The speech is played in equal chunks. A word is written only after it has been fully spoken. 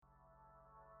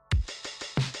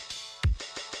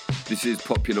This is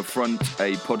Popular Front,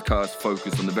 a podcast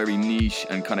focused on the very niche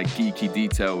and kind of geeky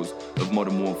details of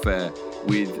modern warfare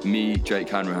with me, Jake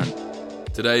Hanrahan.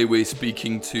 Today we're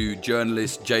speaking to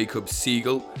journalist Jacob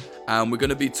Siegel, and we're going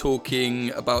to be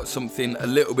talking about something a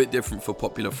little bit different for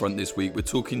Popular Front this week. We're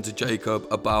talking to Jacob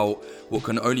about what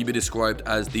can only be described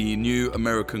as the new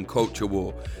American culture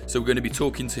war. So we're going to be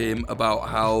talking to him about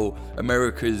how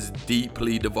America's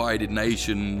deeply divided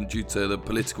nation, due to the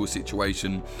political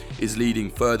situation, is leading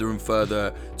further and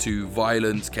further to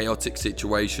violence, chaotic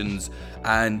situations,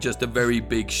 and just a very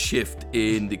big shift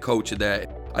in the culture there.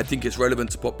 I think it's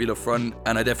relevant to Popular Front,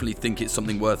 and I definitely think it's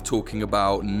something worth talking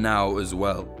about now as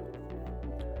well.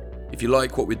 If you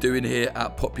like what we're doing here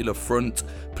at Popular Front,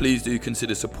 please do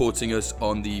consider supporting us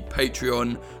on the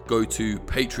Patreon. Go to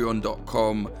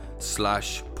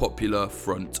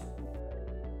patreon.com/popularfront.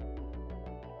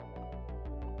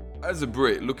 As a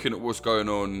Brit, looking at what's going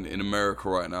on in America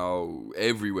right now,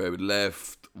 everywhere with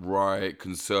left, right,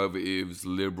 conservatives,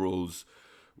 liberals,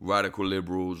 radical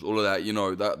liberals, all of that, you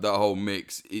know, that whole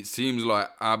mix, it seems like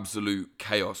absolute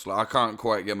chaos. Like, I can't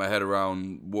quite get my head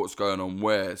around what's going on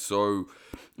where. So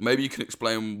maybe you can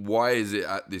explain, why is it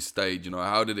at this stage? You know,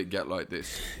 how did it get like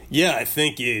this? Yeah, I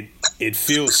think it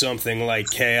feels something like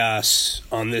chaos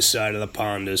on this side of the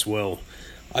pond as well.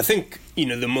 I think, you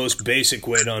know, the most basic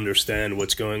way to understand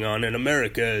what's going on in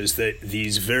America is that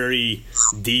these very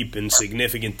deep and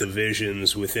significant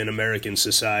divisions within American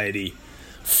society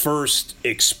first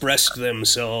expressed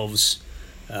themselves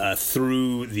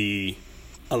through the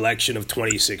election of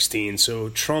 2016. So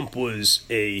Trump was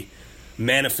a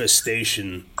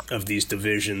manifestation of these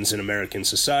divisions in American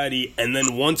society, and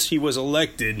then once he was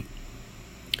elected,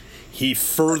 he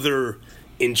further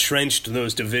entrenched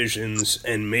those divisions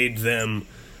and made them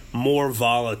more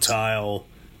volatile,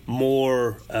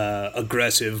 more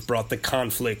aggressive, brought the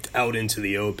conflict out into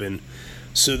the open.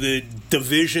 So the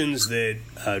divisions that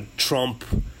Trump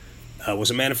was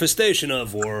a manifestation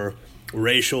of were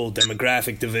racial,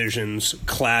 demographic divisions,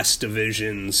 class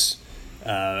divisions,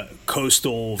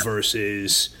 coastal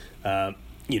versus,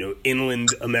 inland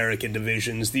American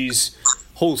divisions. These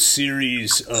whole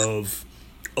series of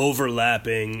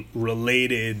overlapping,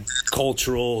 related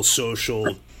cultural,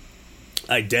 social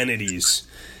identities.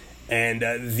 And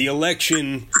the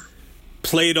election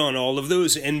played on all of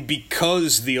those, and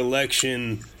because the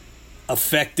election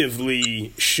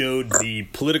effectively showed the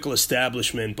political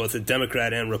establishment, both the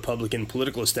Democrat and Republican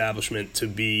political establishment, to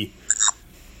be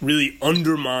really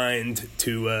undermined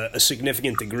to a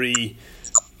significant degree,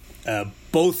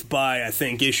 both by, I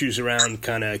think, issues around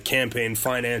kind of campaign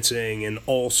financing and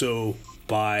also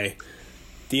by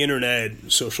the internet,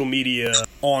 social media,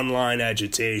 online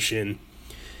agitation.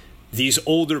 These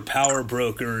older power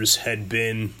brokers had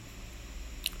been,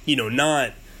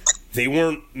 they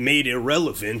weren't made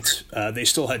irrelevant. They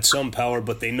still had some power,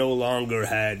 but they no longer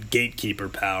had gatekeeper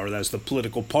power. That's the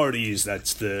political parties.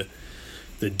 That's the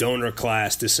donor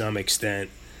class to some extent.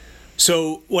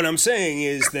 So what I'm saying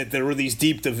is that there were these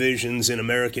deep divisions in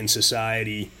American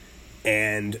society,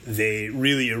 and they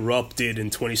really erupted in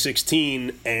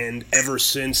 2016. And ever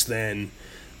since then,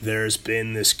 there's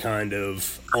been this kind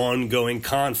of ongoing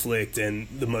conflict, and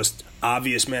the most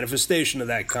obvious manifestation of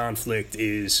that conflict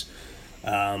is,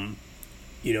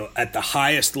 at the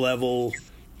highest level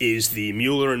is the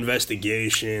Mueller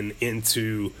investigation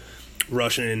into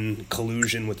Russian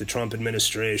collusion with the Trump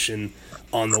administration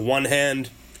on the one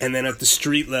hand, and then at the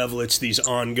street level, it's these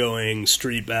ongoing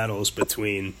street battles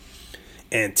between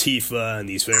Antifa and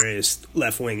these various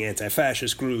left-wing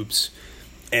anti-fascist groups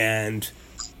and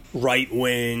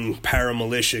right-wing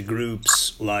paramilitia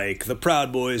groups like the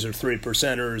Proud Boys or Three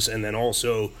Percenters, and then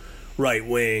also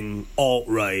right-wing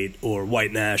alt-right or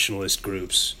white nationalist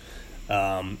groups.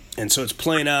 And so it's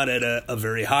playing out at a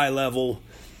very high level,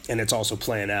 and it's also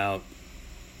playing out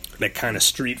that kind of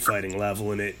street fighting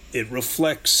level, and it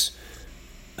reflects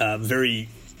very,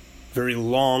 very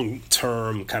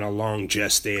long-term, kind of long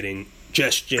gestating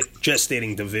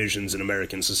divisions in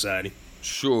American society.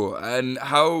 Sure. And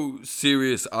how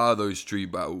serious are those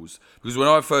street battles? Because when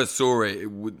I first saw it,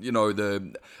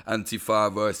 the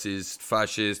Antifa versus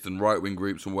fascist and right-wing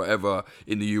groups and whatever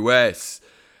in the US,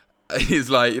 it's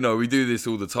like, we do this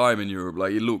all the time in Europe.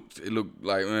 Like, it looked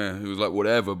like, it was like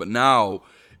whatever. But now,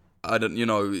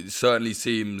 it certainly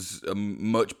seems a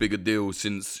much bigger deal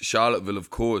since Charlottesville, of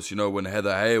course, when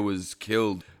Heather Heyer was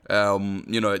killed.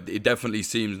 It definitely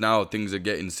seems now things are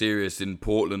getting serious in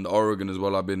Portland, Oregon as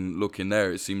well. I've been looking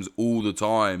there. It seems all the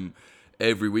time,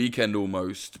 every weekend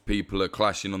almost, people are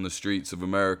clashing on the streets of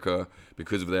America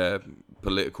because of their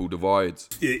political divides.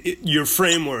 Your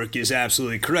framework is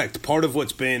absolutely correct. Part of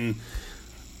what's been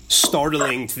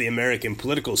startling to the American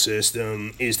political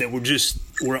system is that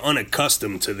we're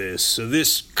unaccustomed to this. So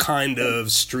this kind of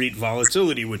street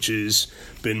volatility, which has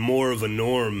been more of a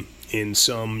norm in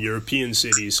some European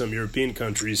cities, some European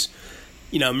countries,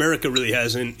 America really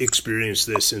hasn't experienced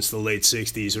this since the late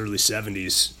 60s, early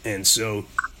 70s. And so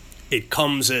it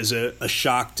comes as a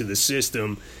shock to the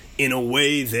system in a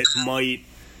way that might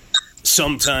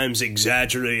sometimes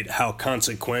exaggerate how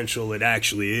consequential it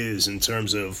actually is in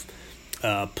terms of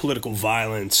political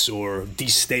violence or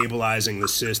destabilizing the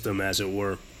system, as it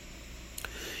were.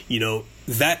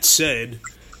 That said,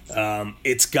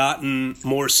 it's gotten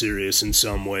more serious in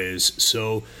some ways.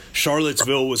 So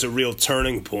Charlottesville was a real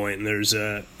turning point, and there's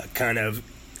a kind of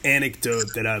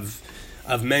anecdote that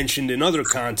I've mentioned in other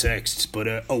contexts,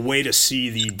 but a way to see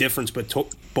the difference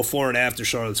before and after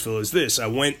Charlottesville is this. I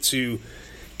went to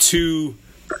two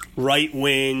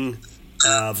right-wing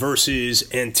versus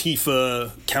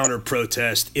Antifa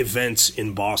counter-protest events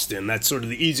in Boston. That's sort of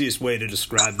the easiest way to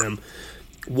describe them.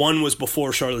 One was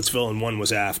before Charlottesville and one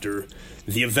was after.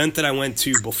 The event that I went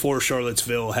to before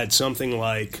Charlottesville had something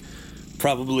like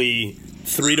probably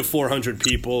 300 to 400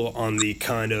 people on the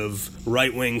kind of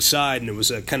right-wing side, and it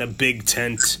was a kind of big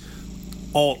tent,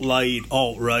 alt-light,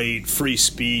 alt-right, free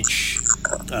speech,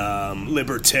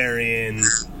 libertarian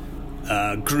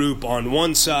group on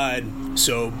one side.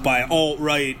 So by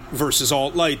alt-right versus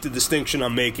alt-light, the distinction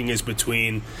I'm making is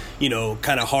between,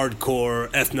 kind of hardcore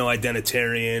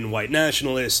ethno-identitarian white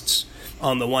nationalists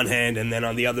on the one hand, and then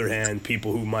on the other hand,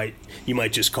 people who you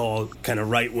might just call kind of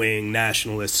right-wing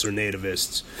nationalists or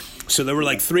nativists. So there were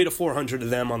like 300 to 400 of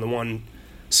them on the one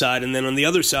side, and then on the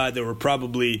other side there were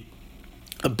probably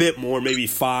a bit more, maybe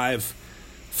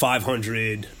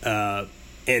 500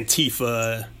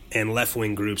 Antifa and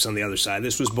left-wing groups on the other side.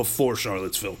 This was before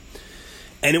Charlottesville.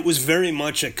 And it was very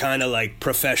much a kind of like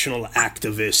professional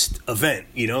activist event,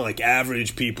 like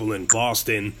average people in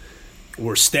Boston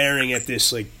were staring at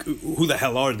this like, who the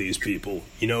hell are these people?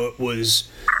 It was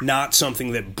not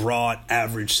something that brought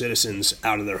average citizens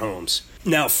out of their homes.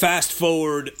 Now, fast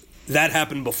forward, that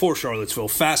happened before Charlottesville.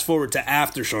 Fast forward to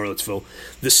after Charlottesville,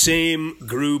 the same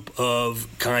group of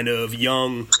kind of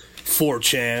young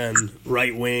 4chan,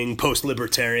 right-wing,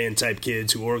 post-libertarian type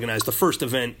kids who organized the first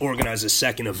event, organized a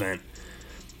second event.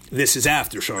 This is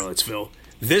after Charlottesville.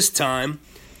 This time,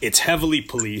 it's heavily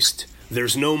policed.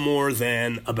 There's no more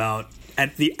than about,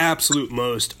 at the absolute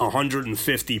most,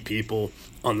 150 people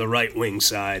on the right-wing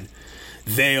side.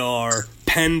 They are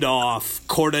penned off,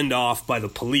 cordoned off by the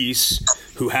police,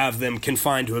 who have them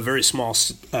confined to a very small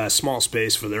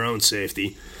space for their own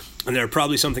safety. And there are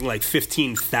probably something like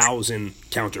 15,000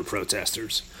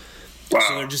 counter-protesters.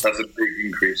 Wow, so that's a big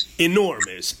increase.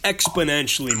 Enormous,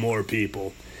 exponentially more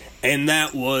people. And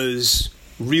that was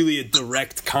really a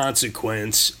direct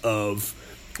consequence of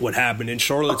what happened in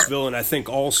Charlottesville, and I think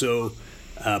also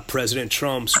President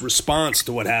Trump's response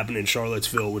to what happened in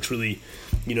Charlottesville, which really,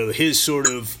 his sort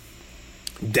of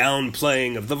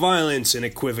downplaying of the violence and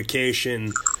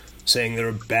equivocation, saying there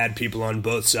are bad people on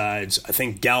both sides, I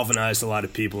think galvanized a lot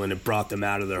of people and it brought them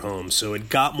out of their homes. So it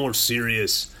got more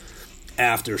serious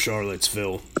after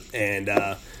Charlottesville. And,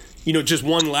 just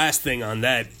one last thing on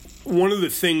that. One of the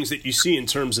things that you see in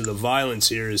terms of the violence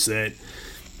here is that,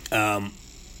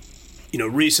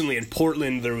 recently in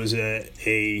Portland there was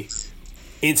a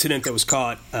incident that was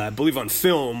caught, I believe, on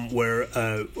film, where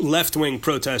a left-wing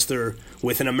protester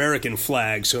with an American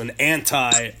flag, so an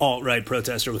anti-alt-right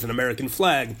protester with an American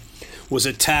flag, was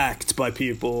attacked by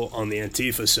people on the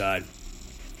Antifa side.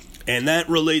 And that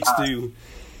relates to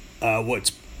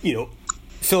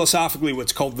philosophically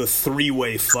what's called the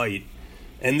three-way fight.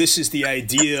 And this is the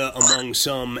idea among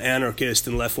some anarchist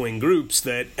and left-wing groups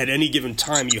that at any given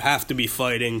time you have to be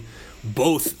fighting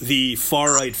both the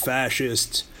far-right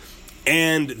fascists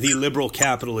and the liberal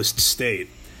capitalist state.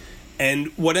 And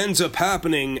what ends up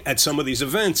happening at some of these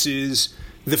events is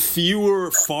the fewer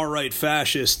far-right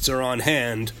fascists are on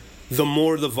hand, the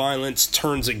more the violence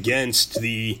turns against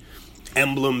the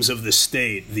emblems of the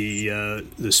state, the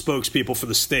spokespeople for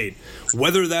the state.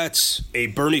 Whether that's a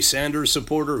Bernie Sanders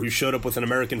supporter who showed up with an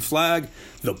American flag,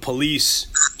 the police,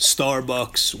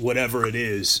 Starbucks, whatever it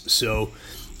is. So,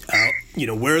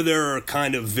 where there are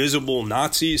kind of visible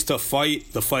Nazis to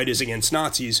fight, the fight is against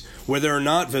Nazis. Where there are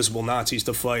not visible Nazis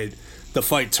to fight, the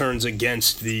fight turns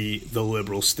against the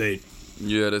liberal state.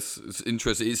 Yeah, it's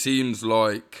interesting. It seems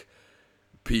like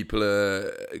people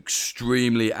are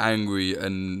extremely angry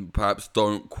and perhaps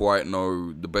don't quite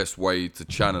know the best way to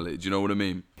channel it. Do you know what I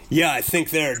mean? Yeah, I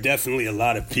think there are definitely a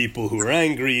lot of people who are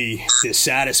angry,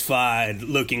 dissatisfied,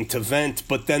 looking to vent,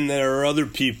 but then there are other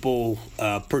people,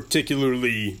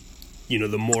 particularly,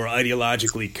 the more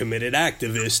ideologically committed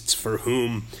activists for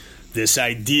whom this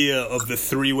idea of the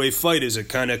three-way fight is a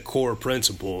kind of core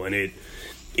principle. And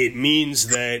it means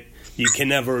that you can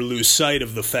never lose sight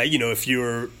of the fact, if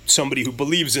you're somebody who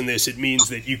believes in this, it means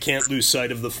that you can't lose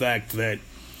sight of the fact that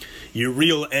your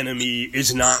real enemy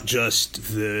is not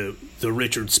just the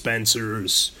Richard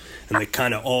Spencers and the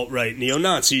kind of alt-right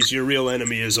neo-Nazis. Your real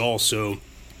enemy is also,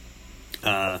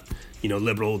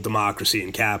 liberal democracy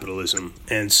and capitalism.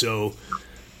 And so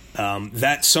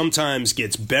that sometimes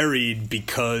gets buried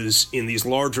because in these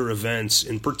larger events,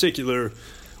 in particular,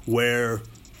 where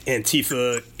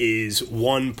Antifa is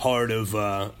one part of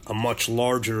a much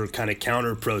larger kind of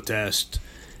counter-protest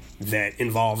that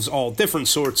involves all different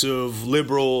sorts of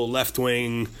liberal,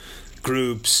 left-wing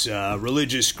groups,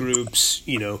 religious groups.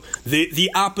 The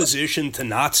opposition to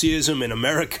Nazism in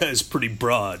America is pretty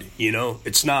broad.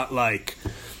 It's not like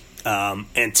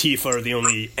Antifa are the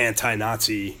only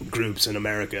anti-Nazi groups in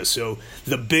America. So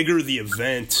the bigger the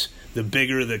event, the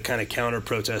bigger the kind of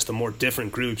counter-protest, the more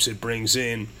different groups it brings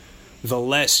in, the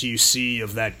less you see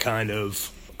of that kind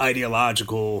of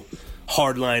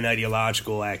hardline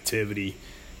ideological activity.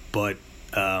 But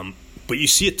you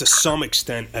see it to some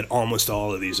extent at almost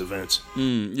all of these events.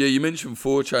 Yeah, you mentioned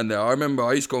 4chan there. I remember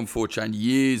I used to go on 4chan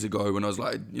years ago when I was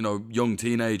like, young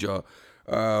teenager,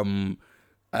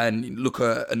 and look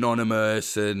at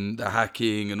Anonymous and the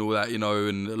hacking and all that, and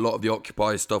a lot of the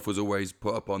Occupy stuff was always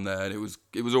put up on there, and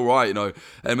it was all right, I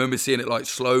remember seeing it like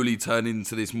slowly turn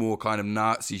into this more kind of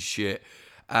Nazi shit.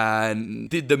 And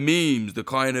the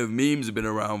kind of memes have been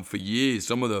around for years,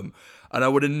 some of them. And I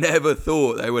would have never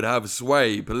thought they would have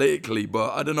sway politically,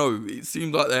 but I don't know. It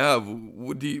seems like they have.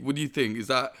 What do you think? Is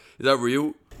that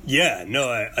real? Yeah, no,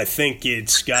 I think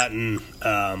it's gotten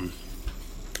a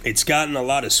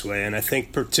lot of sway, and I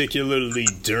think particularly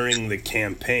during the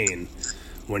campaign,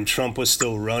 when Trump was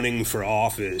still running for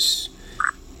office,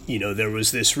 there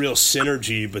was this real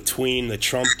synergy between the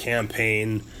Trump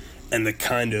campaign and the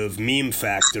kind of meme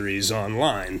factories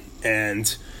online,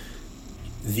 and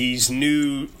these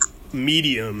new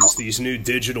mediums, these new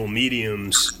digital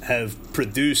mediums have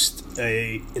produced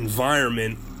a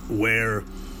environment where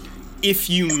if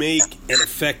you make an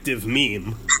effective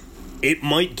meme, it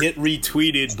might get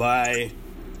retweeted by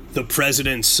the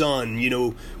president's son.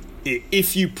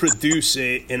 If you produce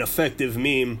an effective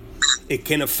meme, it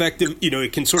can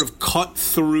it can sort of cut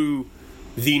through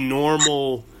the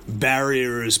normal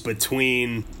barriers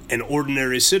between an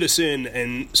ordinary citizen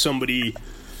and somebody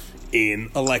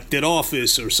in elected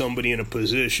office or somebody in a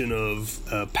position of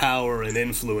power and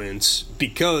influence,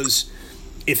 because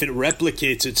if it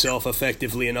replicates itself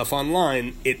effectively enough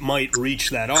online, it might reach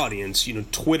that audience.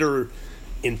 Twitter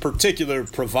in particular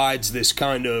provides this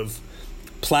kind of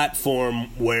platform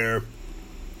where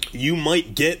you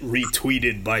might get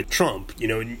retweeted by Trump.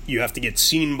 You have to get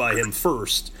seen by him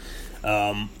first.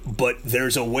 But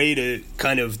there's a way to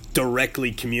kind of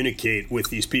directly communicate with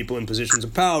these people in positions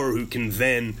of power who can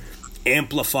then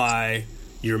amplify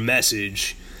your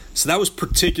message. So that was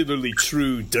particularly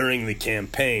true during the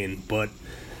campaign. But,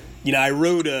 I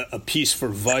wrote a piece for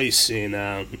Vice in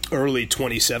early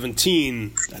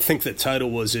 2017. I think the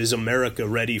title was, "Is America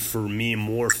Ready for Meme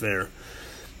Warfare?"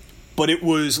 But it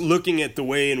was looking at the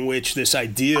way in which this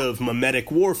idea of memetic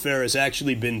warfare has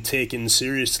actually been taken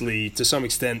seriously to some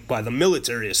extent by the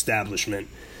military establishment.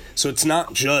 So it's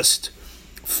not just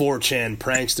 4chan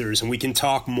pranksters, and we can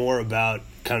talk more about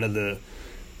kind of the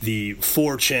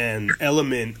 4chan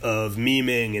element of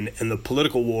memeing and the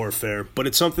political warfare, but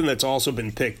it's something that's also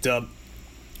been picked up.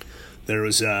 There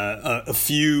was a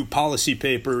few policy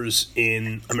papers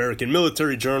in American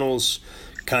military journals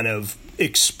kind of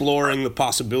exploring the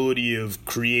possibility of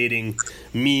creating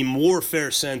meme warfare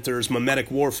centers,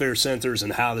 memetic warfare centers,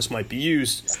 and how this might be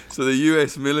used. So the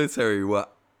US military were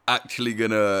actually going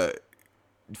to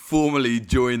formally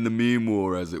join the meme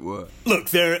war, as it were. Look,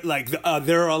 there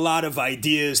are a lot of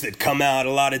ideas that come out,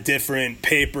 a lot of different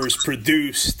papers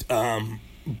produced,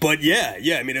 but yeah,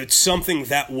 I mean, it's something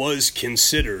that was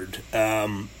considered,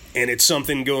 and it's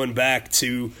something going back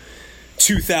to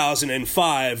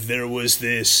 2005. There was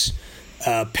this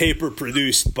paper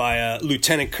produced by a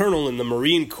lieutenant colonel in the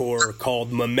Marine Corps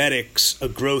called Memetics, a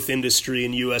Growth Industry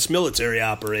in U.S. Military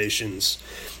Operations,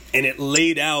 and it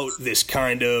laid out this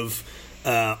kind of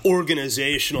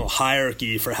organizational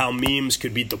hierarchy for how memes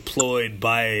could be deployed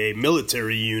by a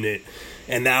military unit,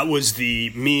 and that was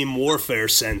the Meme Warfare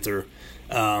Center.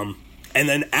 And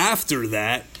then after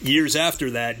that, years after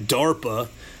that, DARPA,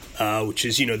 which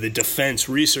is, the Defense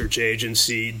Research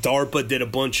Agency, DARPA did a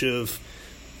bunch of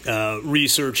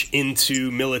research into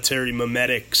military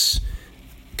memetics,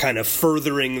 kind of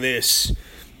furthering this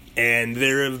And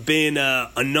there have been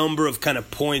a number of kind of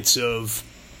points of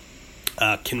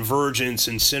convergence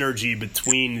and synergy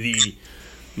between the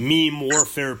meme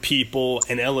warfare people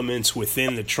and elements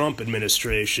within the Trump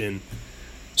administration.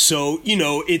 So,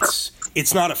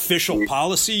 it's not official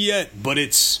policy yet, but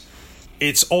it's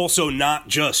also not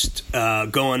just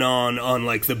going on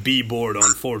like the B board on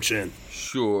 4chan.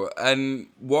 Sure. And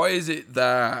why is it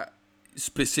that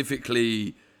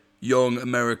specifically young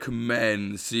American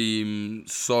men seem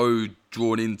so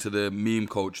drawn into the meme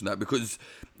culture and that? Because,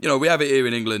 we have it here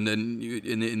in England and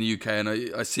in the UK, and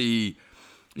I see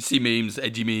memes,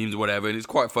 edgy memes, whatever, and it's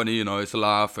quite funny, it's a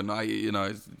laugh, and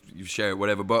you share it,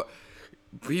 whatever, but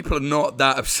people are not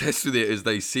that obsessed with it as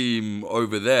they seem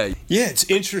over there. Yeah, it's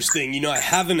interesting. I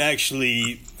haven't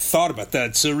actually thought about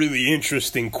that. It's a really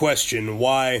interesting question.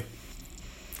 Why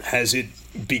has it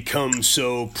become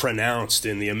so pronounced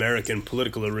in the American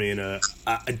political arena?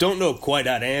 I don't know quite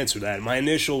how to answer that. My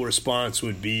initial response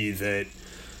would be that,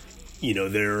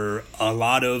 there are a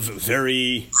lot of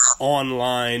very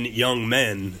online young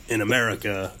men in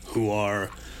America who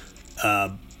are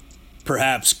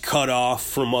perhaps cut off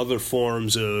from other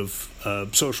forms of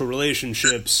social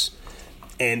relationships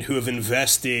and who have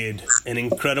invested an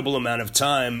incredible amount of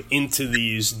time into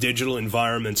these digital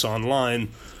environments online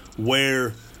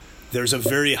where there's a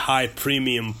very high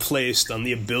premium placed on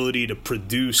the ability to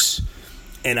produce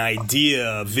an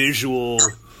idea, a visual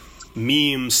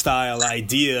meme-style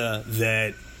idea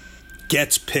that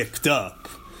gets picked up.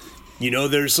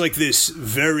 There's like this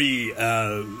very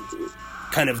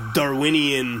kind of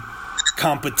Darwinian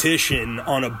competition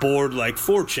on a board like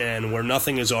 4chan where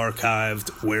nothing is archived,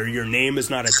 where your name is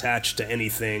not attached to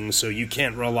anything, so you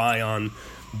can't rely on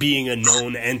being a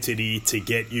known entity to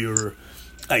get your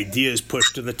ideas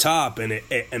pushed to the top. And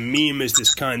a meme is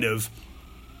this kind of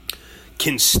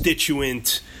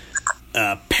constituent,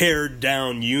 pared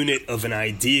down unit of an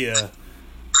idea.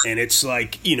 And it's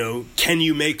like, can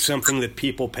you make something that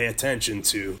people pay attention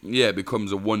to? Yeah, it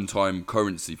becomes a one-time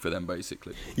currency for them,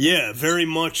 basically. Yeah, very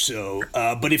much so.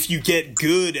 But if you get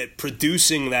good at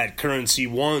producing that currency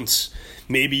once,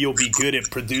 maybe you'll be good at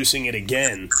producing it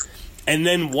again. And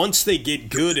then once they get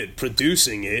good at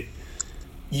producing it,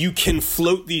 you can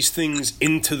float these things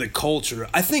into the culture.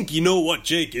 I think,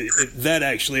 Jake, that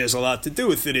actually has a lot to do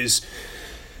with it, is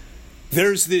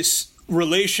there's this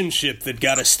relationship that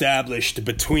got established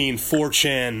between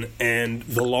 4chan and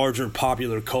the larger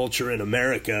popular culture in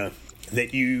America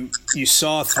that you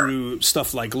saw through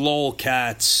stuff like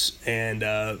lolcats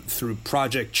and through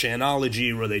Project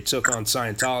Chanology, where they took on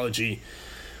Scientology,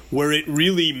 where it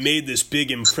really made this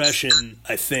big impression,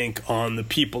 I think, on the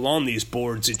people on these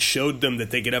boards. It showed them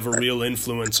that they could have a real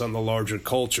influence on the larger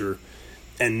culture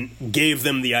and gave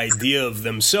them the idea of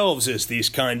themselves as these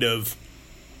kind of,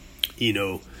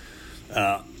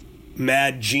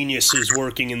 mad geniuses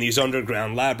working in these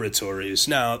underground laboratories.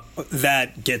 Now,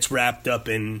 that gets wrapped up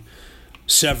in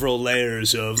several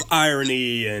layers of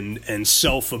irony and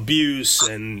self-abuse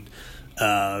and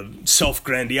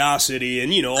self-grandiosity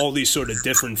and, all these sort of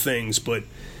different things. But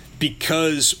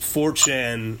because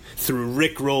 4chan, through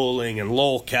rickrolling and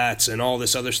lolcats and all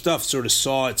this other stuff, sort of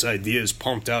saw its ideas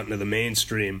pumped out into the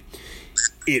mainstream,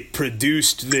 it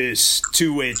produced this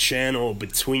two-way channel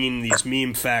between these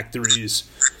meme factories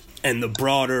and the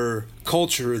broader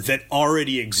culture that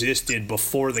already existed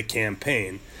before the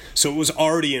campaign. So it was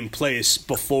already in place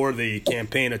before the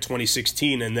campaign of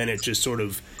 2016, and then it just sort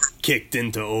of kicked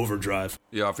into overdrive.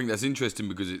 Yeah, I think that's interesting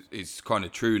because it's kind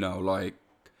of true now. Like,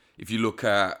 if you look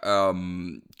at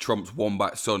Trump's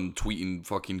wombat son tweeting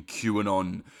fucking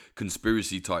QAnon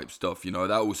conspiracy type stuff,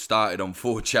 that all started on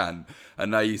 4chan,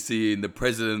 and now you're seeing the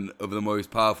president of the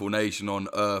most powerful nation on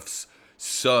Earth's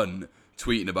son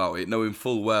tweeting about it, knowing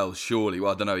full well, surely,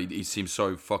 well, I don't know, he seems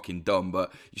so fucking dumb,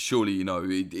 but surely,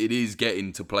 it is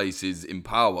getting to places in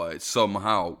power. It's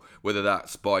somehow, whether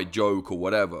that's by joke or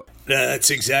whatever.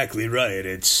 That's exactly right.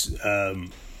 It's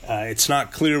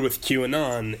not clear with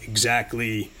QAnon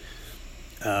exactly,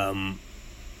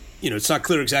 it's not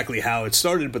clear exactly how it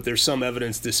started, but there's some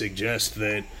evidence to suggest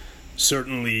that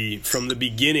certainly from the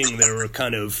beginning there were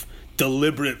kind of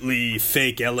deliberately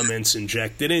fake elements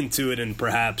injected into it, and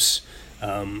perhaps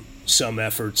some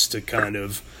efforts to kind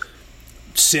of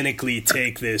cynically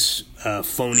take this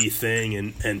phony thing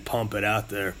and pump it out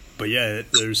there. But yeah,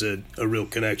 there's a real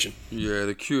connection. Yeah,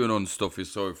 the QAnon stuff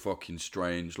is so fucking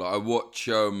strange. Like, I watch,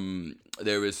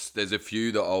 there's a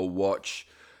few that I'll watch.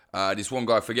 This one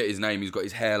guy, I forget his name, he's got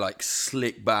his hair like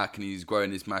slicked back and he's growing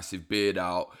this massive beard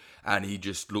out, and he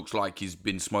just looks like he's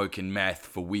been smoking meth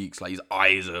for weeks. Like, his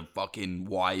eyes are fucking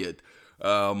wired.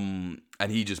 And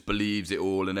and he just believes it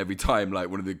all. And every time, like,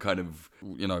 one of the kind of,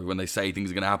 you know, when they say things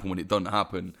are going to happen when it doesn't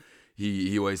happen,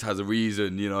 he always has a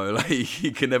reason, you know, like,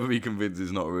 he can never be convinced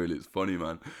it's not real. It's funny,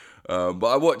 man. But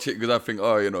I watch it because I think,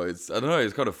 oh, you know, I don't know,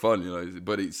 it's kind of fun, you know,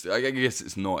 but I guess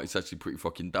it's not. It's actually pretty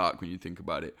fucking dark when you think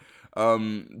about it.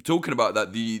 Talking about that,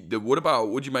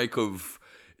 what do you make of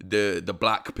the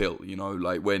black pill, you know,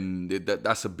 like when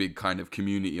that's a big kind of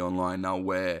community online now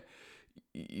where,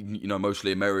 you know,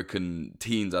 mostly American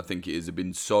teens, I think it is, have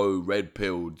been so red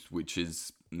pilled, which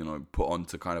is, you know, put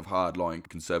onto kind of hardline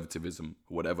conservatism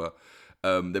or whatever.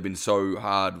 They've been so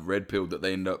hard red pilled that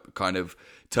they end up kind of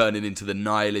turning into the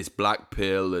nihilist black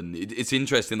pill. And it's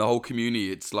interesting, the whole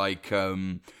community, it's like,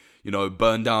 you know,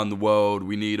 burn down the world,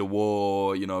 we need a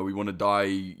war, you know, we want to die,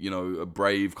 you know, a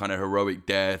brave kind of heroic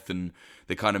death. And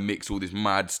they kind of mix all this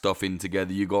mad stuff in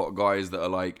together. You got guys that are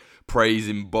like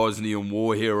praising Bosnian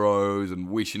war heroes and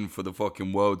wishing for the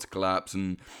fucking world to collapse.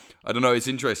 And I don't know, it's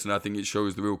interesting. I think it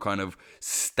shows the real kind of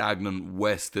stagnant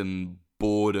Western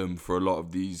boredom for a lot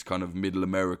of these kind of middle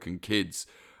American kids.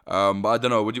 But I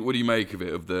don't know, what do you make of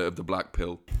it, of the black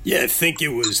pill? Yeah, I think it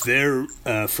was there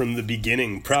from the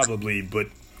beginning, probably, but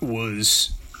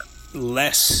was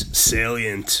less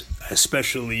salient,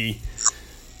 especially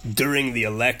during the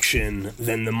election,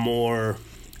 than the more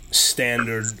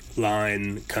standard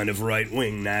line kind of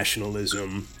right-wing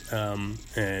nationalism.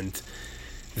 And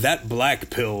that black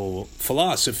pill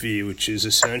philosophy, which is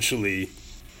essentially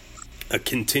a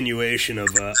continuation of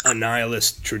a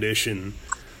nihilist tradition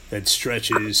that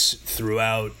stretches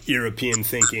throughout European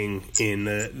thinking in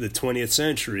the 20th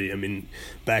century, I mean,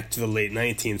 back to the late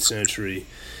 19th century.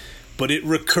 But it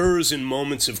recurs in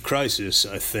moments of crisis,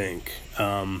 I think.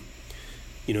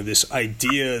 You know, this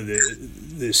idea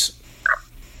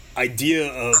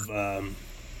of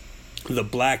the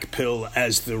black pill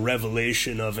as the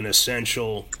revelation of an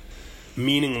essential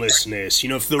meaninglessness. You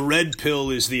know, if the red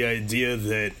pill is the idea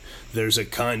that there's a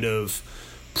kind of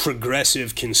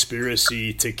progressive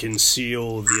conspiracy to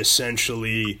conceal the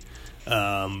essentially,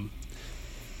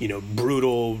 you know,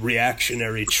 brutal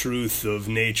reactionary truth of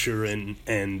nature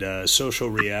and social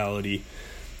reality,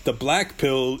 the black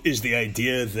pill is the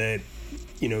idea that,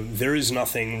 you know, there is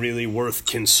nothing really worth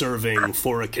conserving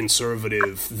for a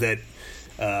conservative,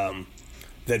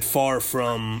 that far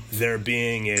from there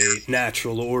being a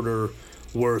natural order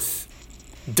worth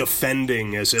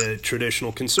defending, as a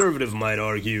traditional conservative might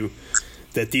argue,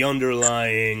 that the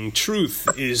underlying truth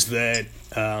is that,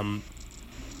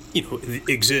 you know,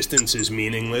 existence is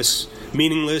meaningless,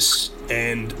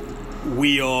 and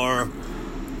we are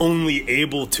only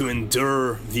able to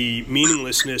endure the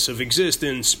meaninglessness of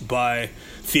existence by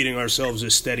feeding ourselves a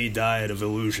steady diet of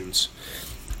illusions.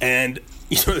 And,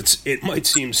 you know, it might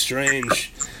seem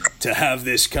strange to have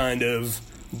this kind of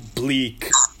bleak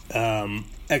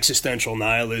existential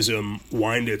nihilism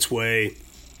wind its way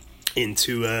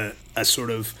into a sort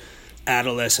of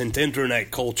adolescent internet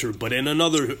culture, but in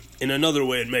another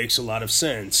way it makes a lot of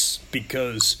sense,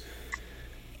 because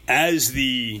as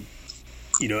the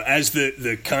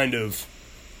kind of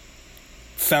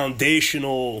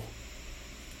foundational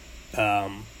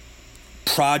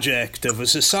project of a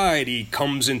society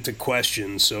comes into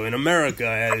question. So in America,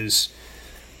 as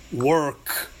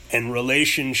work and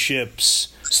relationships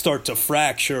start to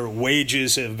fracture,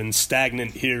 wages have been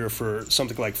stagnant here for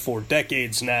something like 4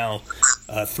 decades now.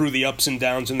 Through the ups and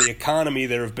downs in the economy,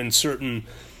 there have been certain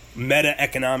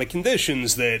meta-economic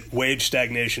conditions that wage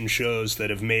stagnation shows that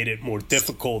have made it more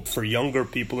difficult for younger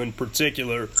people in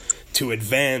particular to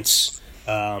advance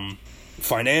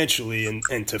financially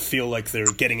and to feel like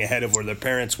they're getting ahead of where their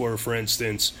parents were, for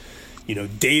instance. You know,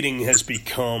 dating has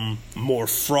become more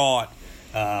fraught.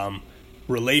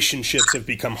 Relationships have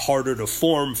become harder to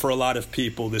form for a lot of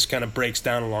people. This kind of breaks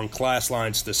down along class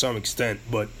lines to some extent,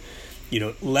 but, you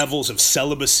know, levels of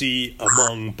celibacy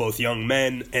among both young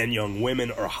men and young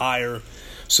women are higher.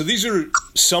 So these are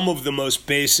some of the most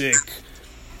basic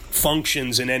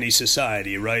functions in any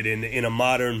society, right? In a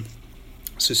modern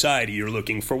society, you're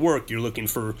looking for work, you're looking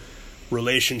for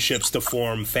relationships to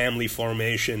form, family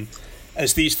formation.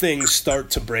 As these things start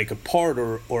to break apart,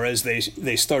 or as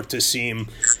they start to seem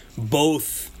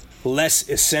both less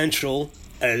essential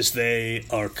as they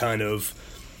are kind of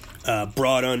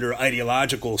brought under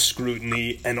ideological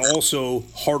scrutiny and also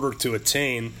harder to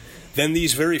attain, then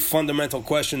these very fundamental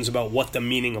questions about what the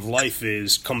meaning of life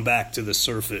is come back to the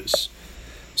surface.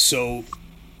 So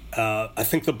I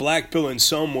think the black pill in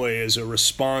some way is a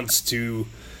response to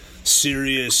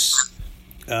serious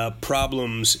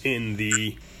problems in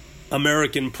the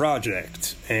American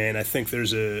project, and I think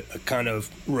there's a kind of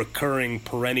recurring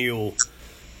perennial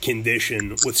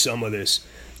condition with some of this.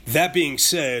 That being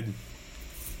said,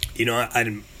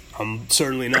 I'm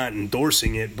certainly not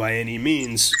endorsing it by any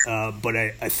means, but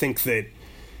I think that,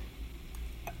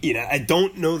 I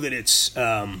don't know that it's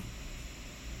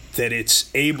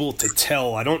able to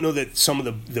tell. I don't know that some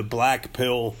of the black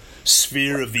pill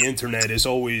sphere of the internet is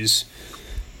always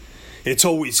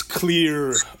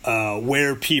clear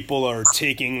where people are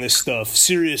taking this stuff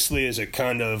seriously as a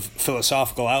kind of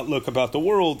philosophical outlook about the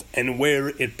world, and where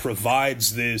it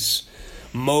provides this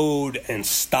mode and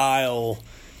style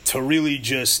to really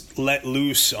just let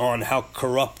loose on how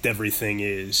corrupt everything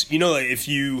is. Like if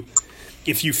you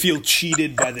feel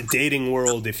cheated by the dating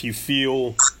world, if you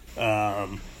feel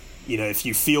if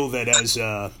you feel that as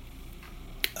a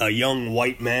young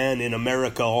white man in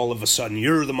America, all of a sudden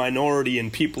you're the minority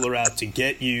and people are out to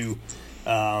get you,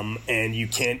 and you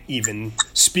can't even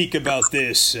speak about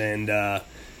this, and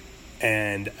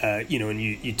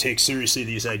you take seriously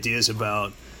these ideas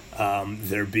about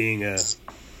there being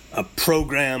a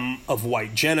program of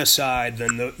white genocide,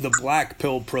 then the black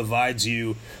pill provides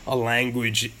you a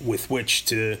language with which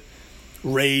to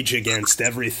rage against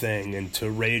everything and to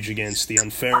rage against the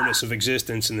unfairness of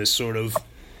existence in this sort of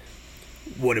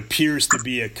what appears to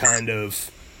be a kind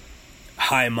of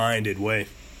high-minded way.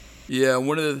 Yeah,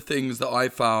 one of the things that I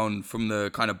found from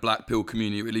the kind of black pill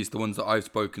community, at least the ones that I've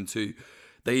spoken to,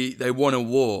 they want a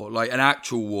war, like an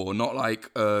actual war, not like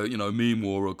meme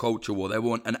war or culture war. They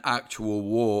want an actual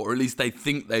war, or at least they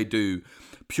think they do,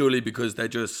 purely because they're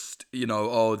just,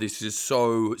 this is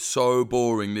so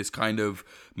boring, this kind of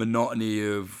monotony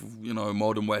of,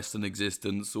 modern Western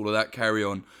existence, all of that carry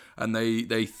on. And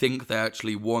they think they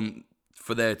actually want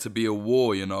for there to be a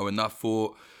war, and I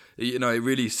thought, it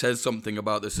really says something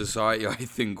about the society, I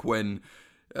think, when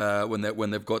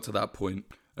they've got to that point.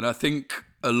 And I think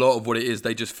a lot of what it is,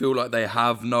 they just feel like they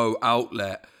have no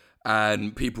outlet,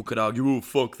 and people could argue, oh,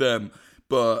 fuck them.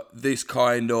 But this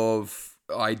kind of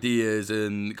ideas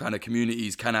and kind of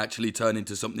communities can actually turn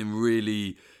into something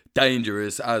really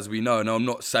dangerous, as we know. And I'm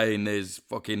not saying there's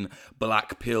fucking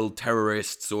black pill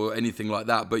terrorists or anything like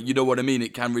that, but you know what I mean?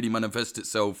 It can really manifest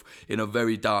itself in a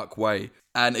very dark way.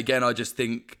 And again, I just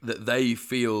think that they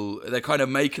feel they're kind of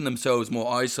making themselves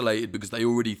more isolated because they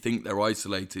already think they're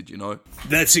isolated,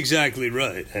 That's exactly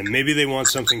right. And maybe they want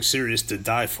something serious to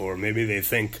die for. Maybe they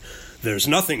think there's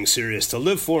nothing serious to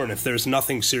live for, and if there's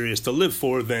nothing serious to live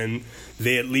for, then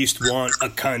they at least want a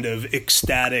kind of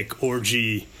ecstatic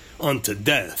orgy unto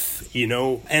death,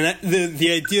 And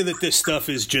the idea that this stuff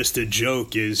is just a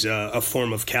joke is a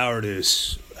form of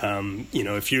cowardice.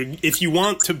 If you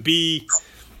want to be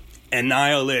a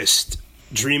nihilist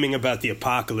dreaming about the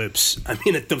apocalypse,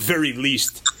 at the very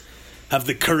least, have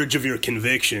the courage of your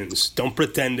convictions. Don't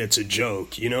pretend it's a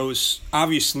joke.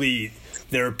 Obviously,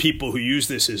 there are people who use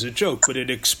this as a joke, but it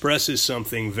expresses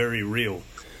something very real.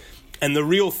 And the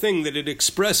real thing that it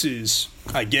expresses,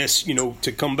 I guess,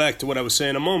 to come back to what I was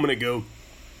saying a moment ago,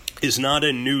 is not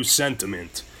a new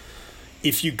sentiment.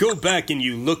 If you go back and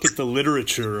you look at the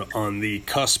literature on the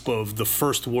cusp of the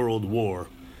First World War,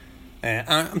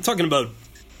 I'm talking about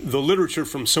the literature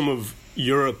from some of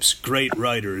Europe's great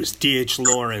writers, D.H.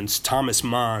 Lawrence, Thomas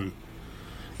Mann,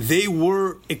 they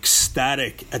were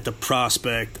ecstatic at the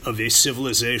prospect of a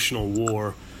civilizational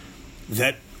war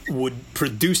that would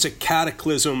produce a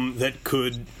cataclysm that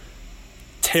could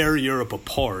tear Europe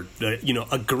apart,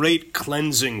 a great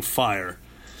cleansing fire.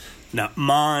 Now,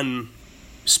 Mann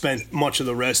spent much of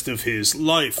the rest of his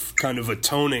life kind of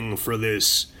atoning for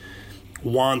this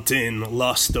wanton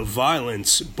lust of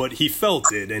violence, but he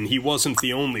felt it, and he wasn't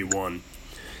the only one.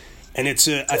 And it's,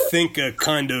 I think, a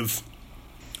kind of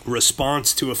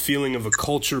response to a feeling of a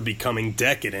culture becoming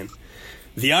decadent.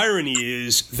 The irony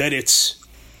is that it's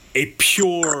a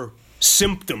pure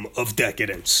symptom of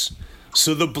decadence.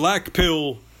 So the black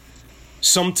pill,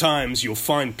 sometimes you'll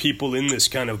find people in this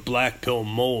kind of black pill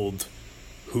mold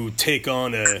who take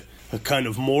on a kind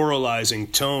of moralizing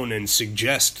tone and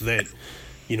suggest that,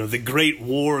 the great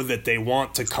war that they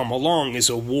want to come along is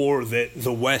a war that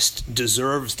the West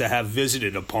deserves to have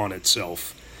visited upon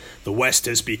itself. The West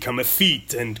has become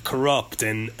effete and corrupt,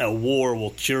 and a war will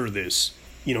cure this.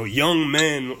 Young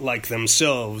men like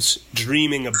themselves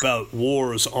dreaming about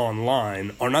wars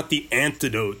online are not the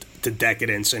antidote to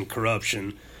decadence and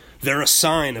corruption. They're a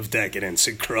sign of decadence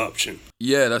and corruption.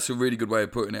 Yeah, that's a really good way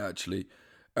of putting it, actually.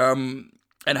 And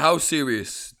how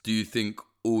serious do you think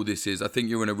all this is? I think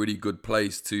you're in a really good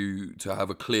place to have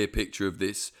a clear picture of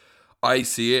this. I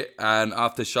see it, and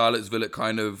after Charlottesville, it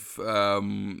kind of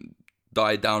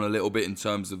died down a little bit in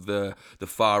terms of the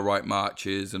far right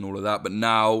marches and all of that. But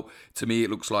now, to me,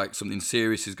 it looks like something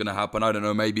serious is going to happen. I don't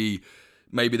know, maybe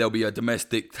maybe there'll be a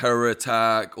domestic terror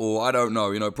attack, or I don't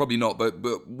know, probably not.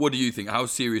 But what do you think? How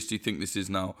serious do you think this is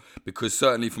now? Because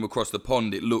certainly from across the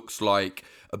pond, it looks like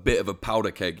a bit of a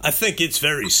powder keg. I think it's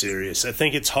very serious. I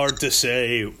think it's hard to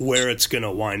say where it's going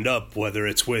to wind up, whether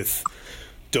it's with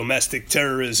domestic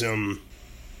terrorism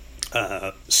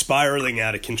spiraling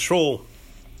out of control,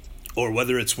 or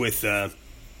whether it's with a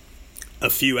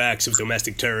few acts of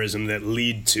domestic terrorism that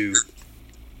lead to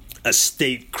a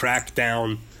state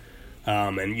crackdown,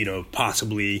 and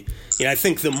possibly. I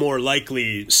think the more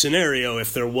likely scenario,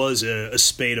 if there was a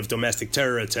spate of domestic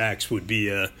terror attacks, would be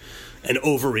an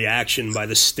overreaction by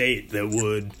the state that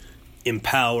would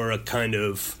empower a kind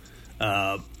of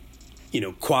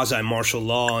quasi-martial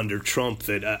law under Trump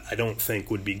that I don't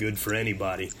think would be good for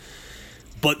anybody.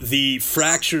 But the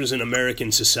fractures in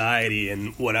American society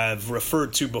and what I've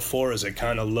referred to before as a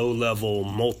kind of low-level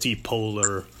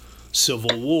multipolar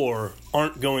civil war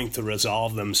aren't going to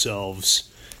resolve themselves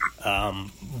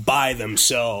by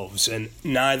themselves, and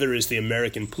neither is the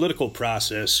American political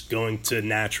process going to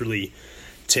naturally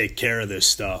take care of this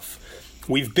stuff.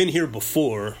 We've been here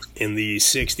before in the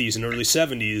 60s and early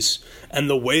 70s, and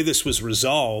the way this was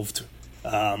resolved,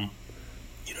 not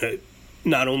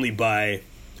only by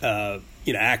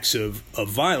acts of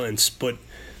violence, but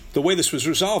the way this was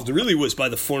resolved really was by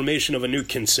the formation of a new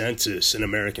consensus in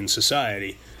American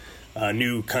society, a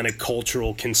new kind of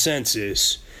cultural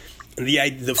consensus. And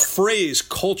the phrase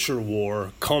culture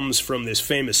war comes from this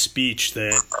famous speech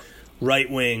that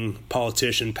right-wing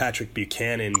politician Patrick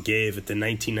Buchanan gave at the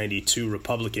 1992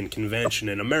 Republican Convention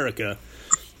in America.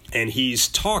 And he's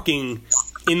talking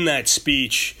in that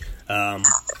speech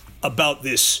about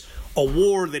a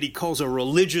war that he calls a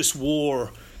religious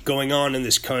war going on in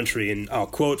this country. And I'll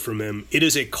quote from him: "It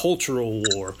is a cultural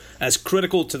war, as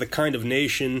critical to the kind of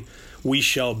nation we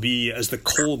shall be as the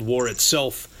Cold War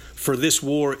itself, for this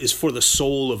war is for the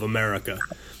soul of America."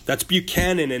 That's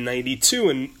Buchanan in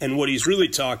 92, and what he's really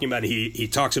talking about, he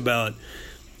talks about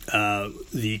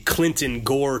the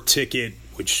Clinton-Gore ticket,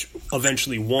 which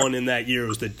eventually won in that year. It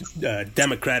was the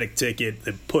Democratic ticket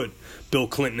that put Bill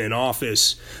Clinton in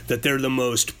office, that they're the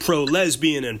most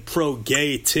pro-lesbian and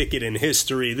pro-gay ticket in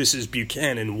history. This is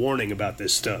Buchanan warning about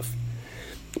this stuff.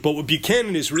 But what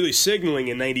Buchanan is really signaling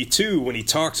in 92 when he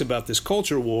talks about this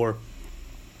culture war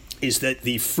is that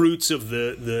the fruits of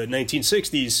the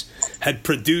 1960s had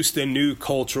produced a new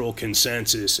cultural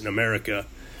consensus in America.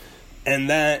 And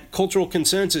that cultural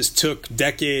consensus took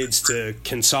decades to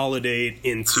consolidate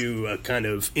into a kind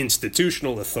of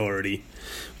institutional authority.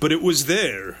 But it was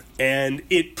there, and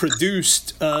it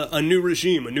produced a new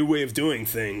regime, a new way of doing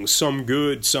things, some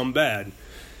good, some bad.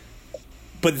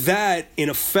 But that, in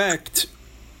effect,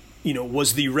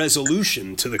 was the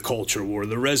resolution to the culture war.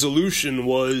 The resolution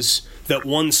was that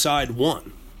one side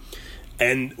won.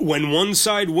 And when one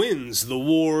side wins, the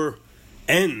war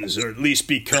ends, or at least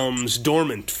becomes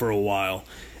dormant for a while.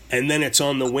 And then it's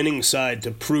on the winning side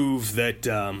to prove that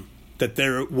that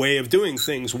their way of doing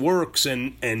things works,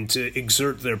 and to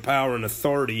exert their power and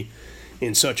authority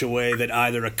in such a way that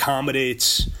either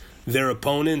accommodates their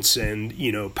opponents and,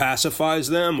 pacifies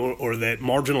them, or that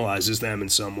marginalizes them in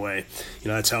some way.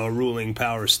 That's how a ruling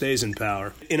power stays in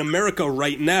power. In America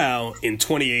right now, in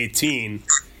 2018,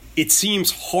 it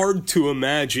seems hard to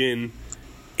imagine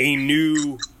a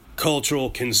new cultural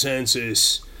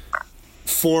consensus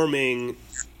forming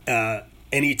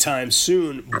anytime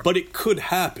soon, but it could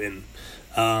happen.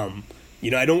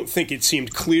 I don't think it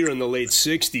seemed clear in the late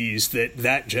 60s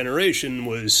that generation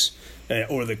was,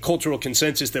 or the cultural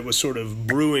consensus that was sort of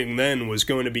brewing then, was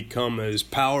going to become as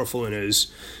powerful and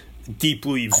as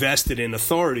deeply vested in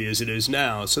authority as it is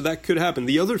now. So that could happen.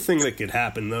 The other thing that could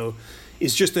happen, though,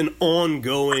 is just an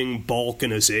ongoing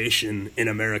balkanization in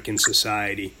American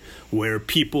society, where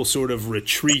people sort of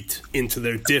retreat into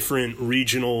their different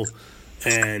regional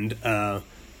and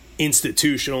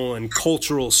institutional and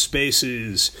cultural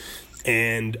spaces,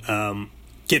 and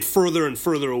get further and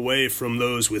further away from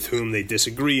those with whom they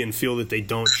disagree and feel that they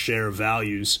don't share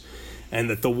values, and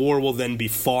that the war will then be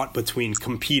fought between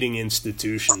competing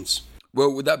institutions.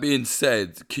 Well, with that being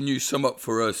said, can you sum up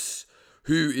for us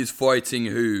who is fighting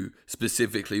who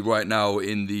specifically right now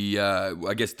in the,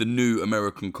 the new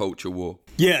American culture war?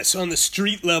 Yes, on the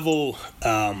street level,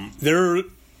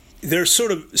 there's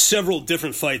sort of several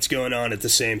different fights going on at the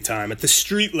same time. At the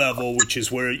street level, which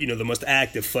is where, the most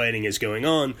active fighting is going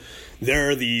on,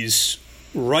 there are these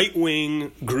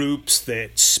right-wing groups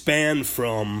that span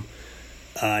from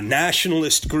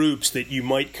nationalist groups that you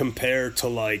might compare to,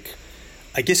 like,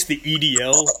 I guess the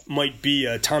EDL might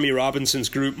be, Tommy Robinson's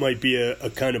group might be a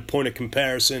kind of point of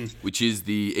comparison. Which is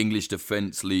the English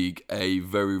Defence League, a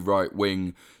very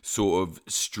right-wing sort of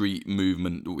street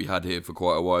movement that we had here for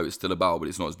quite a while. It's still about, but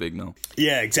it's not as big now.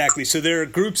 Yeah, exactly. So there are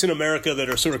groups in America that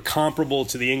are sort of comparable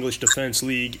to the English Defence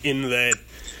League in that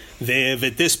they have,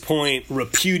 at this point,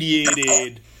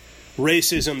 repudiated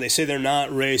racism. They say they're not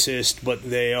racist, but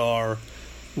they are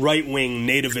right-wing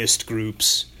nativist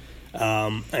groups.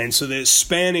 And so they're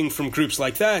spanning from groups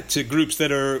like that to groups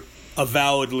that are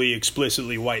avowedly,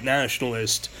 explicitly white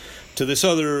nationalist, to this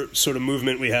other sort of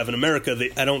movement we have in America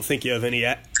that I don't think you have any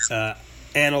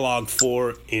analog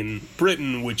for in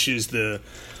Britain, which is the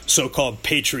so-called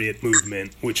patriot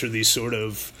movement, which are these sort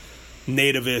of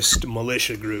nativist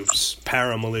militia groups,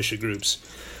 paramilitia groups.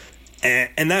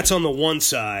 And that's on the one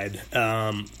side,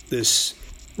 this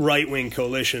right-wing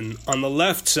coalition. On the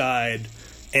left side,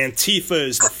 Antifa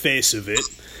is the face of it,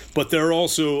 but there are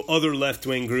also other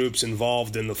left-wing groups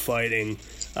involved in the fighting.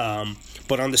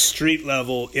 But on the street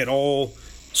level, it all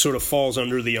sort of falls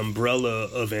under the umbrella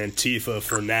of Antifa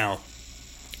for now.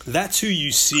 That's who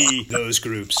you see, those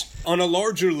groups. On a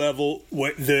larger level,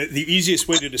 what the easiest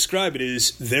way to describe it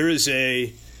is there is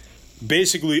a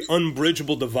basically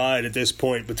unbridgeable divide at this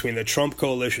point between the Trump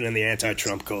coalition and the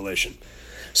anti-Trump coalition.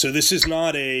 So this is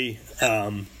not a...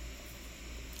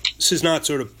 This is not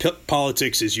sort of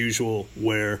politics as usual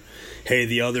where, hey,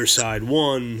 the other side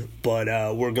won, but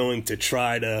we're going to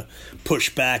try to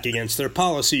push back against their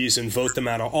policies and vote them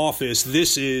out of office.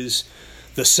 This is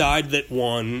the side that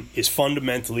won is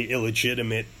fundamentally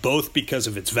illegitimate, both because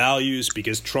of its values,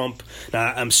 because Trump,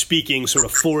 now I'm speaking sort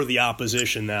of for the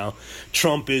opposition now,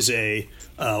 Trump is a,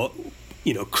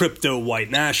 crypto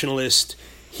white nationalist.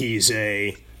 He's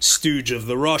a stooge of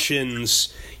the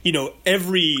Russians.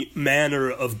 Every manner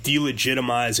of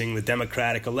delegitimizing the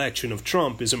democratic election of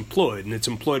Trump is employed, and it's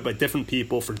employed by different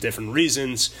people for different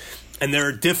reasons, and there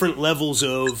are different levels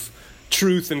of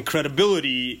truth and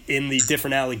credibility in the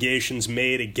different allegations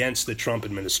made against the Trump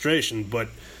administration. But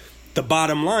the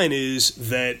bottom line is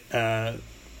that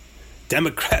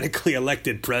democratically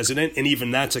elected president, and even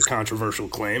that's a controversial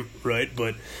claim, right?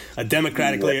 But a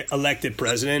democratically elected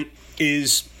president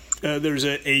is... there's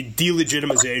a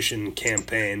delegitimization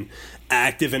campaign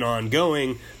active and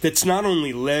ongoing that's not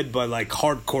only led by like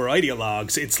hardcore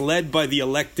ideologues, it's led by the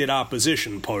elected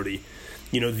opposition party.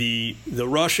 The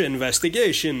Russia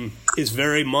investigation is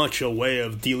very much a way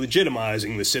of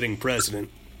delegitimizing the sitting president.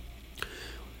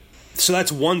 So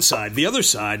that's one side. The other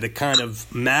side, the kind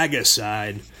of MAGA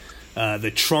side,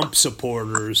 the Trump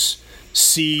supporters,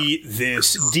 see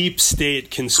this deep state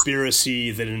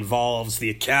conspiracy that involves the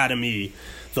academy,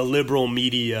 the liberal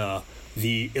media,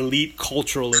 the elite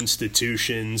cultural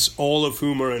institutions, all of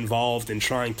whom are involved in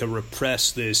trying to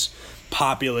repress this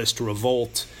populist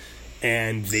revolt.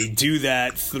 And they do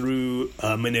that through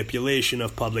manipulation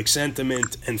of public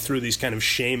sentiment and through these kind of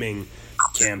shaming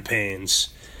campaigns.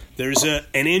 There's an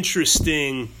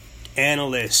interesting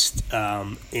analyst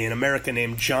in America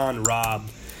named John Robb,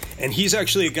 and he's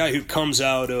actually a guy who comes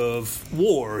out of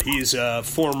war. He's a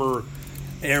former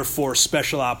Air Force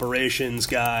Special Operations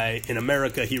guy in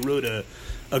America. He wrote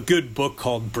a good book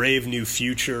called Brave New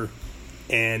Future,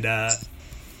 and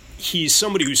he's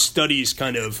somebody who studies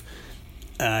kind of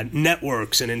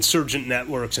networks and insurgent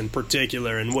networks in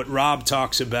particular. And what Rob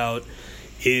talks about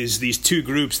is these two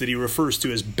groups that he refers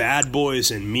to as bad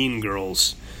boys and mean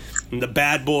girls. And the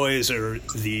bad boys are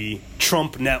the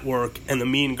Trump network, and the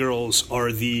mean girls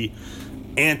are the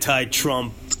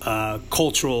anti-Trump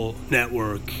cultural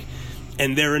network.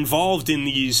 And they're involved in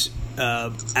these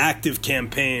active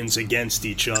campaigns against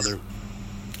each other.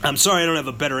 I'm sorry I don't have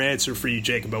a better answer for you,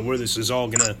 Jake, about where this is all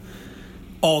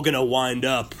gonna wind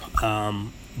up.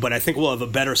 But I think we'll have a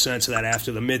better sense of that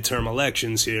after the midterm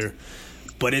elections here.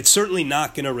 But it's certainly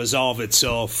not going to resolve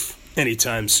itself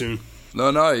anytime soon.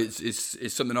 No,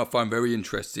 it's something I find very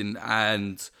interesting,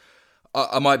 and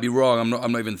I might be wrong.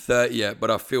 I'm not even 30 yet,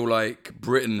 but I feel like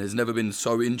Britain has never been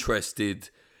so interested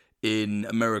in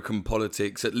American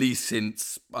politics, at least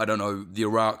since, I don't know, the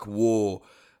Iraq War.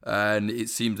 And it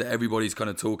seems that everybody's kind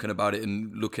of talking about it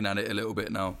and looking at it a little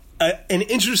bit now. An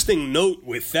interesting note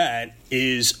with that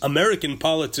is American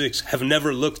politics have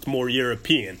never looked more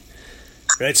European,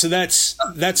 right? So that's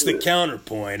the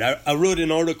counterpoint. I wrote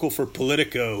an article for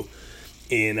Politico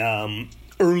in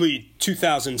early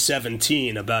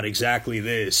 2017 about exactly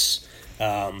this.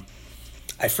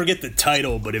 I forget the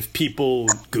title, but if people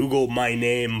Google my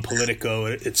name, Politico,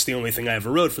 it's the only thing I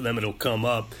ever wrote for them, it'll come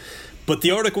up. But the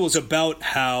article is about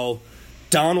how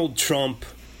Donald Trump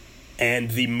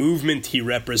and the movement he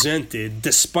represented,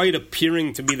 despite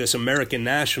appearing to be this American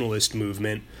nationalist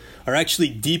movement, are actually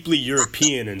deeply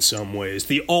European in some ways.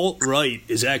 The alt-right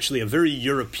is actually a very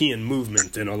European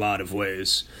movement in a lot of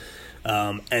ways.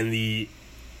 And the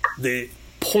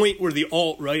point where the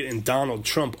alt-right and Donald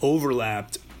Trump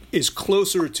overlapped is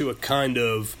closer to a kind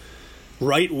of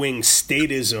right-wing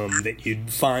statism that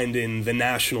you'd find in the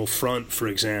National Front, for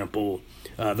example,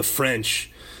 the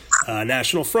French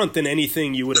National Front, than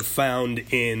anything you would have found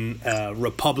in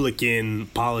Republican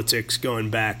politics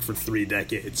going back for 3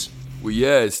 decades. Well,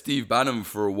 yeah, Steve Bannon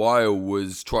for a while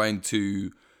was trying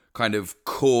to kind of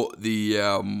court the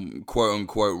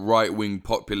quote-unquote right-wing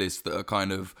populists that are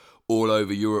kind of all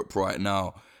over Europe right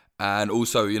now. And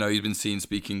also, you know, he's been seen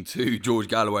speaking to George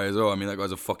Galloway as well. I mean, that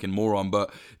guy's a fucking moron,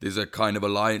 but there's a kind of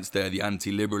alliance there, the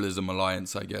anti-liberalism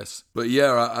alliance, I guess. But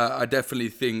yeah, I definitely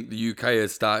think the UK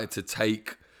has started to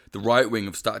take, the right wing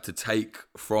have started to take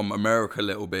from America a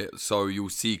little bit. So you'll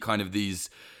see kind of these,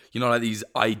 you know, like these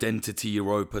identity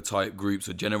Europa type groups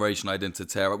or Generation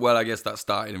Identitaire. Well, I guess that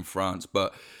started in France,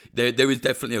 but there is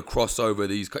definitely a crossover.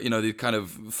 These, you know, the kind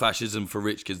of fascism for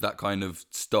rich kids, that kind of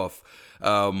stuff.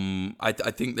 I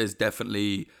think there's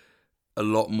definitely a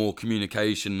lot more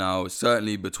communication now,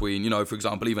 certainly between, you know, for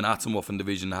example, even Atomwaffen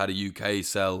Division had a UK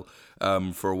cell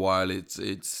for a while.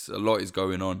 It's a lot is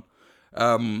going on.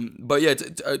 But yeah,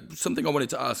 something I wanted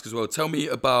to ask as well. Tell me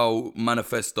about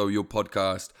Manifesto, your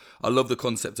podcast. I love the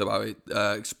concept about it.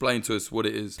 Explain to us what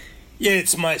it is. Yeah,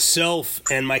 it's myself,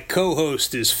 and my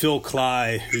co-host is Phil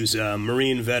Cly, who's a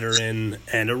Marine veteran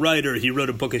and a writer. He wrote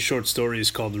a book of short stories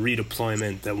called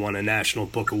Redeployment that won a National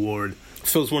Book Award.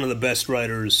 Phil's one of the best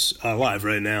writers alive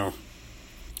right now.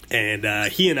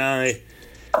 And he and I,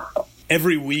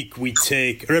 every week we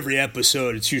take, or every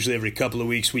episode, it's usually every couple of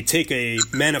weeks, we take a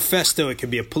manifesto. It can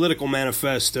be a political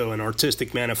manifesto, an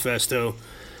artistic manifesto,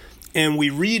 and we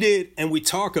read it and we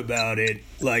talk about it,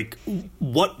 like,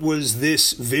 what was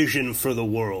this vision for the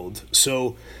world?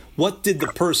 So what did the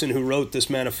person who wrote this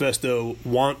manifesto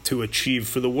want to achieve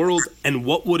for the world, and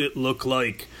what would it look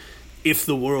like if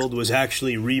the world was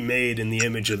actually remade in the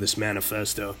image of this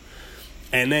manifesto?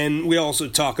 And then we also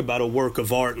talk about a work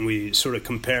of art, and we sort of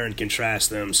compare and contrast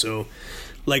them. So,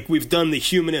 like, we've done the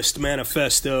Humanist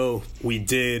Manifesto. We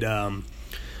did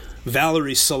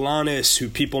Valerie Solanas, who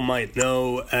people might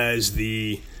know as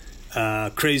the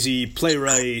crazy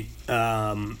playwright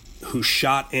who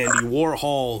shot Andy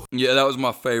Warhol. Yeah, that was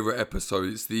my favorite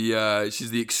episode. It's the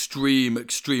she's the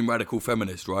extreme radical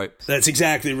feminist, right? That's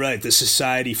exactly right. The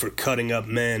Society for Cutting Up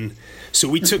Men. So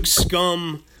we took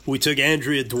Scum. We took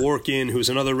Andrea Dworkin, who's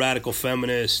another radical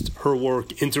feminist, her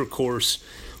work, Intercourse.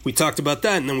 We talked about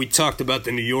that, and then we talked about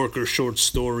the New Yorker short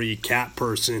story, Cat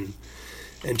Person,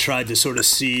 and tried to sort of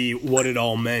see what it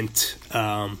all meant.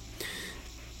 And,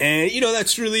 you know,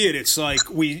 that's really it. It's like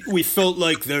we felt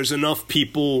like there's enough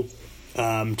people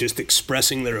just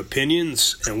expressing their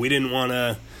opinions, and we didn't want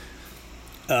to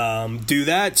do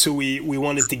that. So we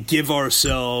wanted to give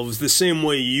ourselves the same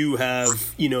way you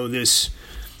have, you know, this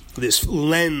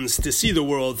lens to see the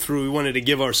world through. We wanted to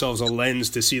give ourselves a lens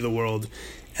to see the world.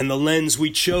 And the lens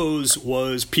we chose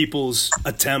was people's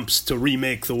attempts to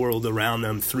remake the world around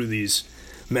them through these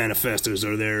manifestos,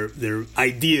 or their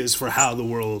ideas for how the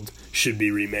world should be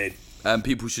remade. And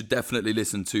people should definitely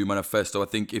listen to Manifesto. I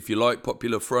think if you like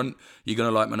Popular Front, you're going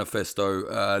to like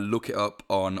Manifesto. Look it up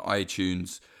on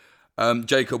iTunes.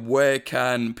 Jacob, where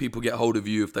can people get hold of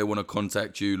you if they want to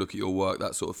contact you, look at your work,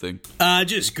 that sort of thing?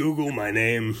 Just Google my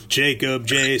name, Jacob,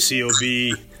 Jacob,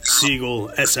 Siegel, Siegel,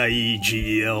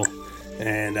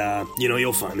 and, you know,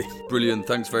 you'll find me. Brilliant.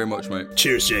 Thanks very much, mate.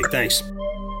 Cheers, Jake. Thanks.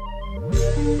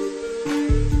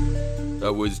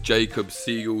 That was Jacob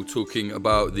Siegel talking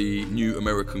about the new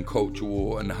American culture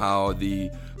war and how the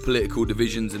political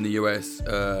divisions in the US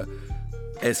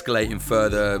escalating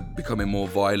further, becoming more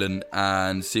violent,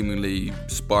 and seemingly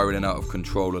spiraling out of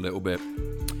control a little bit.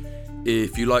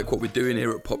 If you like what we're doing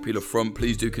here at Popular Front,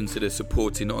 please do consider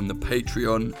supporting on the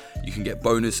Patreon. You can get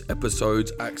bonus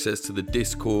episodes, access to the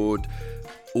Discord,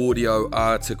 audio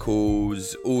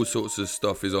articles, all sorts of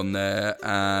stuff is on there,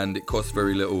 and it costs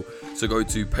very little. So go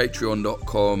to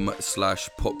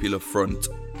patreon.com/popularfront.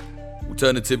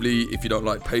 Alternatively, if you don't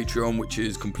like Patreon, which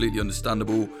is completely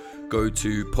understandable, go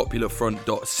to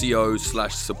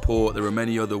popularfront.co/support. There are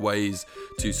many other ways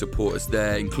to support us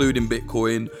there, including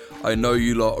Bitcoin. I know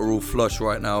you lot are all flush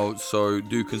right now, so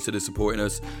do consider supporting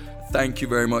us. Thank you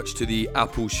very much to the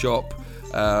Apple shop.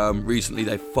 Recently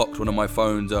they fucked one of my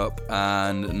phones up,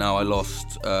 and now I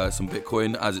lost some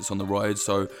Bitcoin as it's on the rise.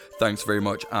 So thanks very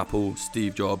much, Apple,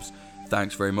 Steve Jobs.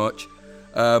 Thanks very much.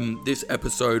 This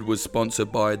episode was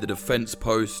sponsored by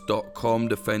thedefensepost.com,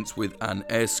 defense with an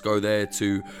S. Go there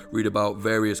to read about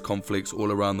various conflicts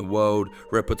all around the world,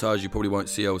 reportage you probably won't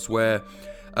see elsewhere.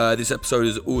 This episode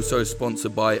is also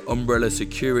sponsored by Umbrella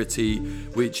Security,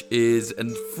 which is a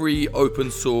free open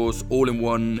source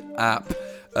all-in-one app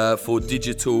for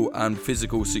digital and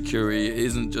physical security. It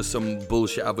isn't just some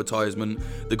bullshit advertisement.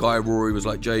 The guy Rory was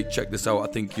like, Jake, check this out, I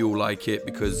think you'll like it,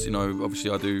 because, you know,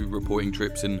 obviously I do reporting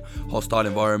trips in hostile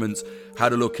environments.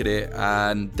 Had a look at it,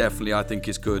 and definitely I think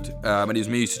it's good. And it was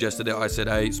me who suggested it. I said,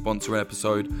 hey, sponsor an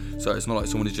episode. So it's not like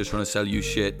someone is just trying to sell you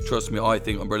shit. Trust me, I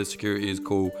think Umbrella Security is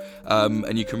cool.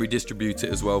 And you can redistribute it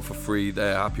as well for free.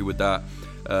 They're happy with that.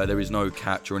 There is no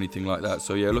catch or anything like that.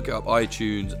 So yeah, look it up,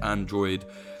 iTunes, Android,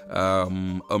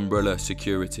 Umbrella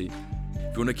Security.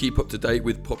 If you want to keep up to date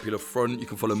with Popular Front, you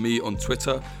can follow me on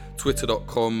Twitter,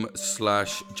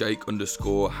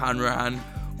 twitter.com/Jake_Hanrahan,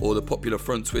 or the Popular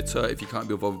Front Twitter. If you can't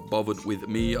be bothered with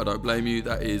me, I don't blame you.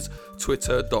 That is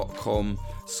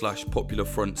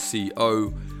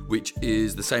twitter.com/PopularFrontCO, which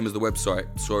is the same as the website.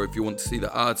 So if you want to see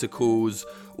the articles,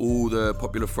 all the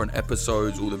Popular Front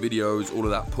episodes, all the videos, all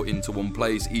of that put into one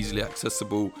place, easily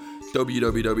accessible,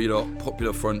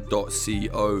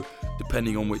 www.popularfront.co.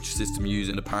 Depending on which system you're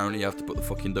using, apparently you have to put the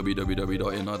fucking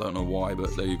www in. I don't know why,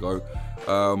 but there you go.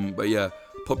 But yeah,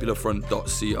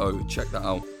 popularfront.co. Check that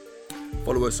out.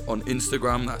 Follow us on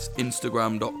Instagram. That's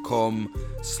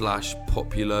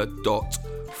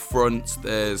instagram.com/popular.front.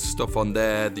 There's stuff on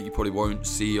there that you probably won't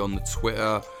see on the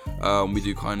Twitter. We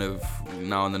do kind of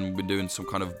now and then, we've been doing some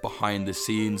kind of behind the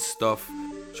scenes stuff,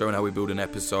 showing how we build an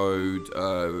episode.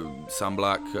 Sam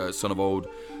Black, Son of Old,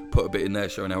 put a bit in there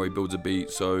showing how he builds a beat.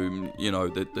 So, you know,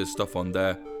 there's stuff on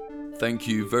there. Thank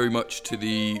you very much to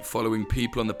the following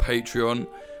people on the Patreon.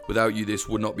 Without you, this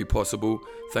would not be possible.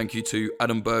 Thank you to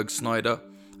Adam Berg Snyder,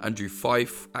 Andrew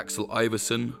Fife, Axel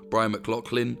Iverson, Brian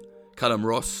McLaughlin, Callum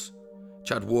Ross,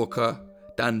 Chad Walker,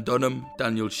 Dan Dunham,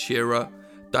 Daniel Shearer,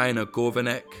 Diana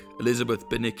Gorvanek, Elizabeth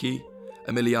Benicki,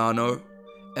 Emiliano,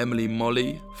 Emily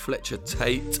Molly, Fletcher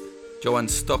Tate, Joanne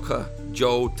Stocker,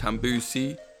 Joel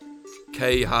Tambusi,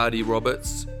 Kay Hardy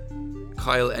Roberts,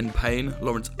 Kyle N. Payne,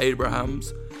 Lawrence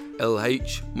Abrahams,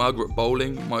 LH, Margaret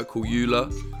Bowling, Michael Euler,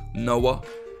 Noah,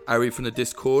 Ari from the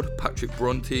Discord, Patrick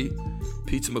Bronte,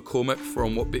 Peter McCormack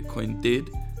from What Bitcoin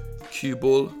Did,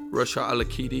 Q-Ball, Russia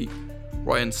Alakidi,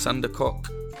 Ryan Sandercock,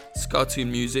 Scartoon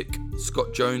Music,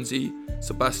 Scott Jonesy,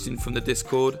 Sebastian from the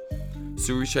Discord,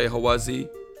 Surishe Hawazi,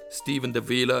 Stephen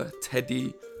Davila,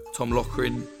 Teddy, Tom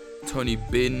Lochrin, Tony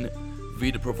Bin,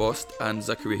 Vida Provost, and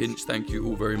Zachary Hinch. Thank you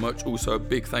all very much. Also, a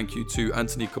big thank you to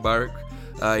Anthony Kabarik.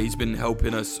 He's been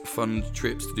helping us fund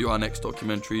trips to do our next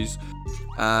documentaries.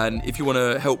 And if you want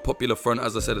to help Popular Front,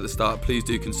 as I said at the start, please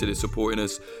do consider supporting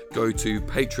us. Go to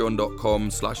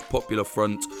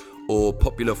patreon.com/popularfront or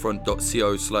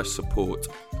popularfront.co/support.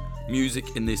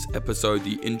 Music in this episode,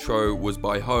 the intro was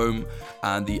by Home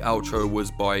and the outro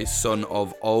was by Son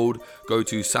of Old. Go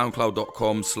to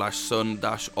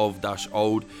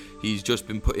soundcloud.com/son-of-old. He's just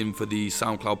been put in for the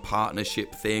SoundCloud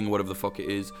partnership thing, whatever the fuck it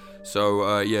is.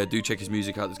 So yeah, do check his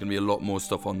music out. There's going to be a lot more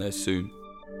stuff on there soon.